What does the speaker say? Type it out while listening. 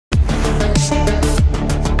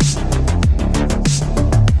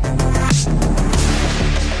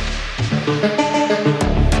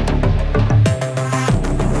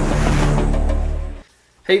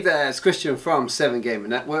Hey there, it's Christian from 7Gamer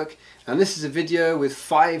Network, and this is a video with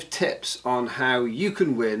 5 tips on how you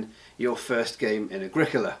can win your first game in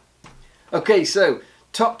Agricola. Okay, so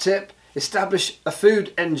top tip, establish a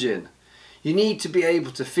food engine. You need to be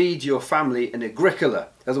able to feed your family in Agricola,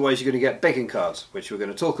 otherwise you're going to get begging cards, which we're going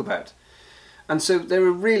to talk about. And so there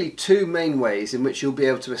are really 2 main ways in which you'll be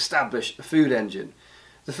able to establish a food engine.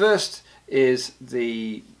 The first is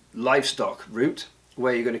the livestock route,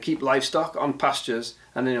 where you're going to keep livestock on pastures,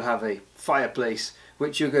 and then you'll have a fireplace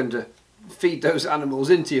which you're going to feed those animals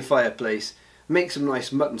into your fireplace, make some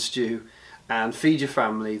nice mutton stew and feed your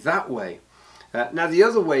family that way. Now the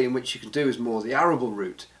other way in which you can do is more the arable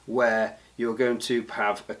route, where you're going to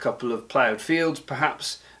have a couple of ploughed fields,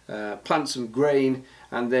 perhaps plant some grain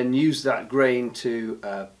and then use that grain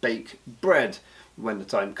to bake bread when the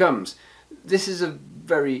time comes. This is a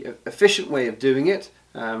very efficient way of doing it.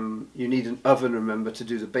 You need an oven, remember, to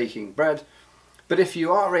do the baking bread, but if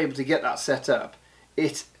you are able to get that set up,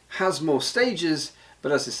 it has more stages,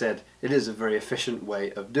 but as I said, it is a very efficient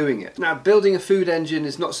way of doing it. Now, building a food engine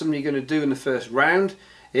is not something you're going to do in the first round.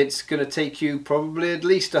 It's going to take you probably at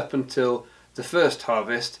least up until the first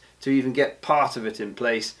harvest to even get part of it in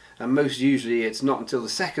place, and most usually it's not until the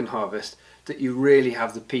second harvest that you really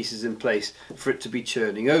have the pieces in place for it to be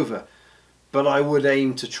churning over. But I would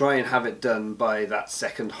aim to try and have it done by that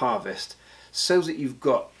second harvest so that you've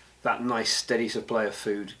got that nice steady supply of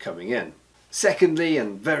food coming in. Secondly,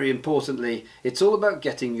 and very importantly, it's all about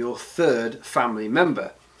getting your third family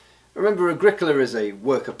member. Remember, Agricola is a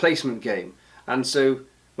worker placement game, and so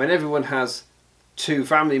when everyone has 2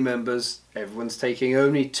 family members, everyone's taking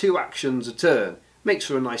only 2 actions a turn. Makes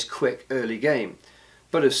for a nice quick early game.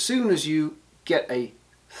 But as soon as you get a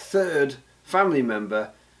third family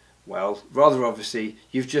member, well, rather obviously,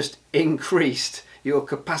 you've just increased your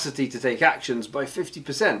capacity to take actions by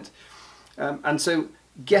 50%. And so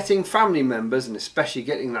getting family members, and especially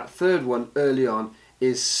getting that third one early on,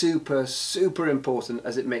 is super important,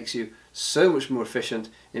 as it makes you so much more efficient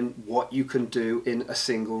in what you can do in a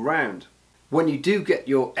single round. When you do get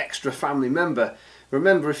your extra family member,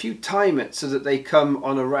 remember, if you time it so that they come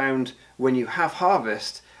on a round when you have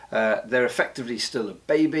harvest, they're effectively still a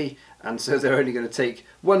baby, and so they're only going to take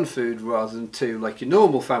 1 food rather than 2 like your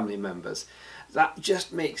normal family members. That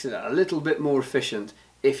just makes it a little bit more efficient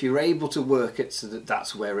if you're able to work it so that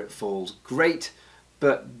that's where it falls. Great,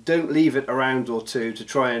 but don't leave it a round or 2 to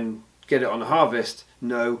try and get it on a harvest.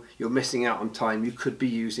 No, you're missing out on time. You could be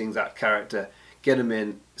using that character. Get them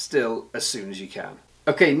in still as soon as you can.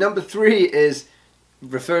 Okay, number 3 is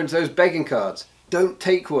referring to those begging cards. Don't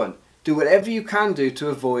take one. Do whatever you can do to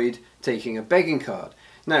avoid taking a begging card.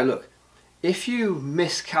 Now look, if you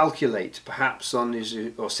miscalculate perhaps on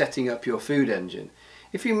or setting up your food engine,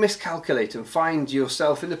 if you miscalculate and find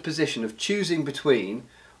yourself in a position of choosing between,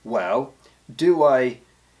 well, do I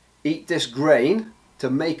eat this grain to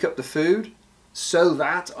make up the food so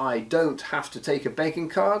that I don't have to take a begging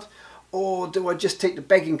card, or do I just take the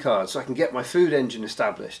begging card so I can get my food engine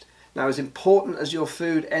established? Now, as important as your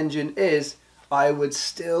food engine is, I would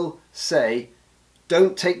still say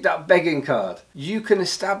don't take that begging card. You can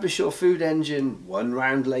establish your food engine 1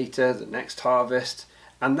 round later, the next harvest,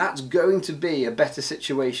 and that's going to be a better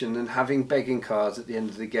situation than having begging cards at the end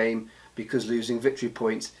of the game, because losing victory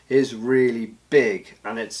points is really big,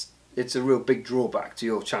 and it's a real big drawback to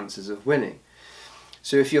your chances of winning.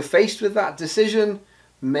 So if you're faced with that decision,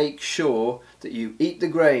 make sure that you eat the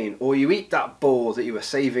grain, or you eat that boar that you were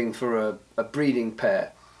saving for a breeding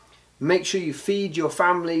pair. Make sure you feed your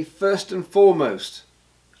family first and foremost,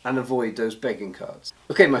 and avoid those begging cards.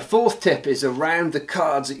 Okay, my 4th tip is around the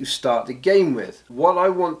cards that you start the game with. What I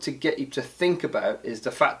want to get you to think about is the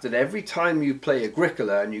fact that every time you play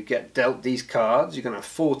Agricola and you get dealt these cards, you're going to have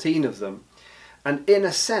 14 of them, and in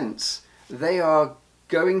a sense they are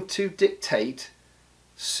going to dictate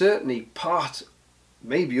certainly part,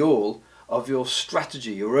 maybe all, of your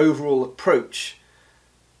strategy, your overall approach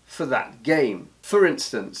for that game. For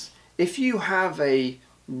instance, if you have a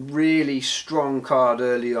really strong card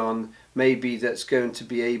early on, maybe that's going to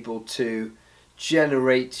be able to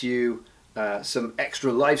generate you some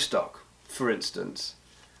extra livestock, for instance,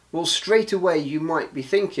 well, straight away you might be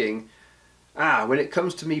thinking, when it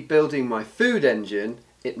comes to me building my food engine,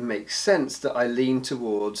 it makes sense that I lean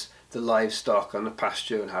towards the livestock on a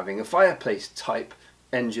pasture and having a fireplace type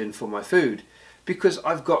engine for my food, because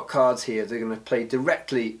I've got cards here that are going to play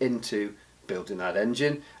directly into building that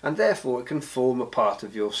engine, and therefore it can form a part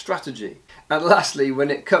of your strategy. And lastly, when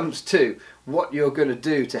it comes to what you're going to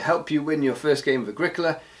do to help you win your first game of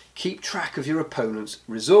Agricola, keep track of your opponent's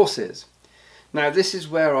resources. Now this is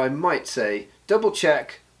where I might say double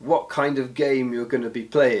check what kind of game you're going to be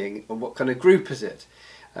playing and what kind of group is it.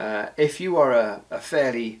 If you are a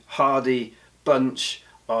fairly hardy bunch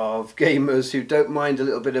of gamers who don't mind a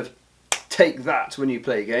little bit of take that when you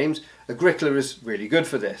play games, Agricola is really good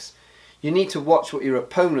for this. You need to watch what your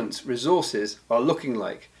opponent's resources are looking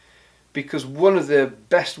like, because one of the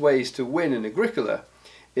best ways to win in Agricola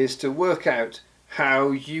is to work out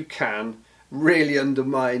how you can really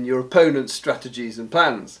undermine your opponent's strategies and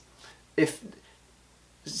plans.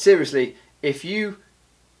 Seriously, if you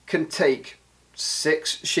can take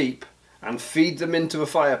 6 sheep and feed them into a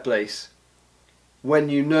fireplace when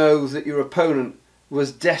you know that your opponent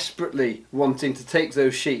was desperately wanting to take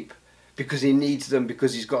those sheep because he needs them,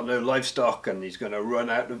 because he's got no livestock and he's going to run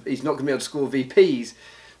out of, he's not going to be able to score VPs,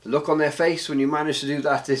 the look on their face when you manage to do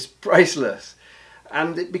that is priceless.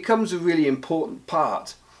 And it becomes a really important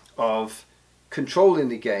part of controlling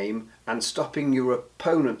the game and stopping your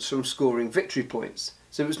opponents from scoring victory points.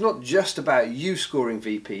 So it's not just about you scoring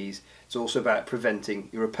VPs, it's also about preventing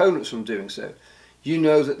your opponents from doing so. You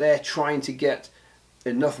know that they're trying to get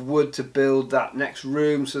enough wood to build that next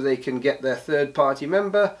room so they can get their third party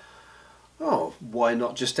member. Oh, why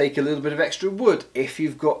not just take a little bit of extra wood if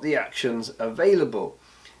you've got the actions available?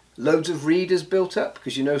 Loads of readers built up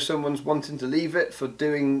because you know someone's wanting to leave it for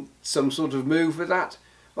doing some sort of move with that.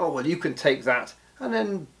 Oh, well, you can take that and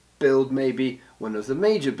then build maybe one of the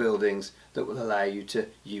major buildings that will allow you to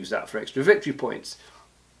use that for extra victory points.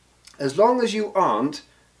 As long as you aren't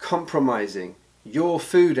compromising your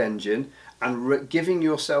food engine and giving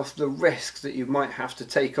yourself the risk that you might have to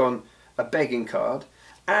take on a begging card,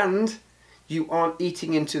 and you aren't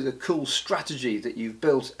eating into the cool strategy that you've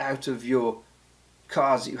built out of your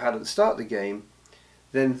cards that you had at the start of the game,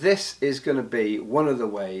 then this is going to be one of the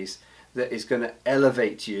ways that is going to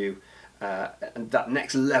elevate you and that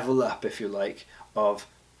next level up, if you like, of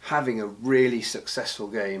having a really successful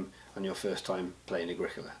game on your first time playing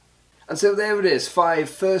Agricola. And so there it is, 5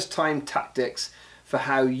 first time tactics for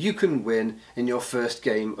how you can win in your first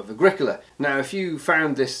game of Agricola. Now, if you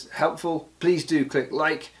found this helpful, please do click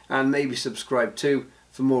like and maybe subscribe too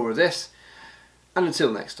for more of this. And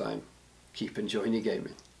until next time, keep enjoying your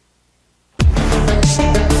gaming.